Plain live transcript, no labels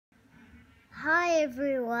Hi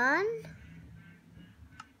everyone.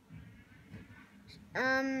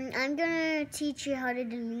 I'm gonna teach you how to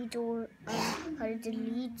delete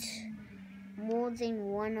more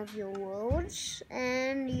than one of your worlds,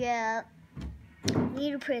 and yeah, you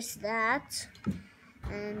need to press that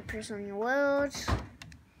and press on your worlds.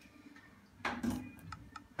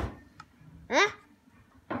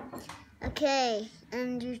 Okay,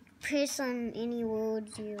 and you press on any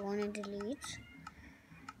words you want to delete,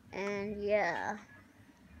 and yeah.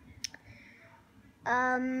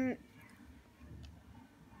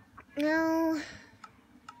 Now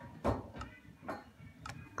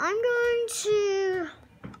I'm going to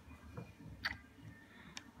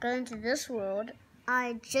go into this world.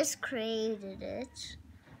 I just created it.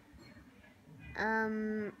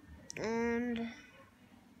 And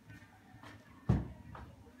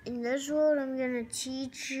in this world, I'm gonna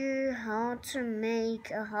teach you how to make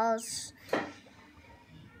a house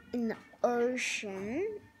in the ocean,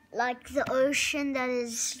 like the ocean that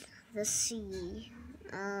is the sea.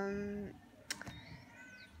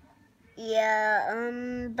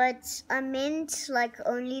 But I meant like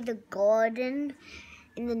only the garden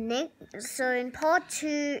in the next. So in part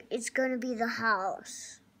 2, it's gonna be the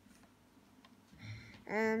house,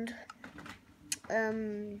 and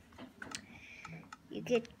you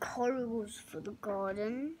get corals for the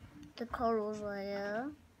garden. The corals are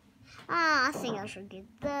here. I think I should get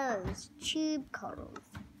those tube corals.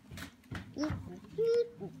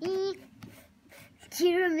 Do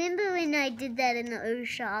you remember when I did that in the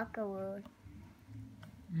Osaka world?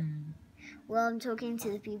 Well, I'm talking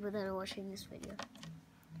to the people that are watching this video.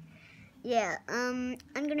 Yeah, I'm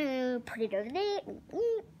gonna put it over there.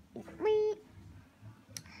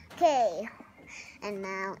 Okay, and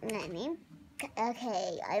now name.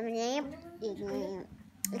 Okay, I'm name.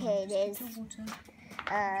 Okay, there's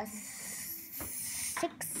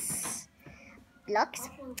 6 blocks.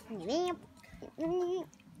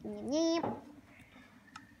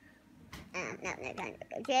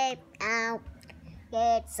 Okay, now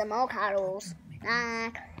get some more corals.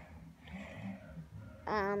 Like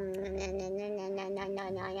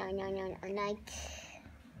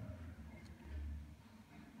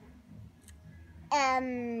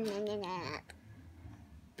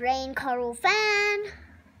brain coral fan.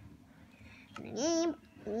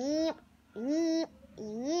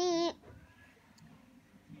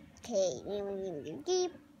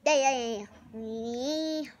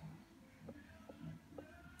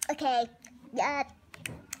 Okay, yeah.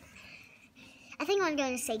 I think I'm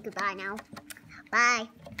going to say goodbye now. Bye.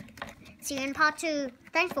 See you in part 2.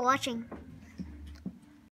 Thanks for watching.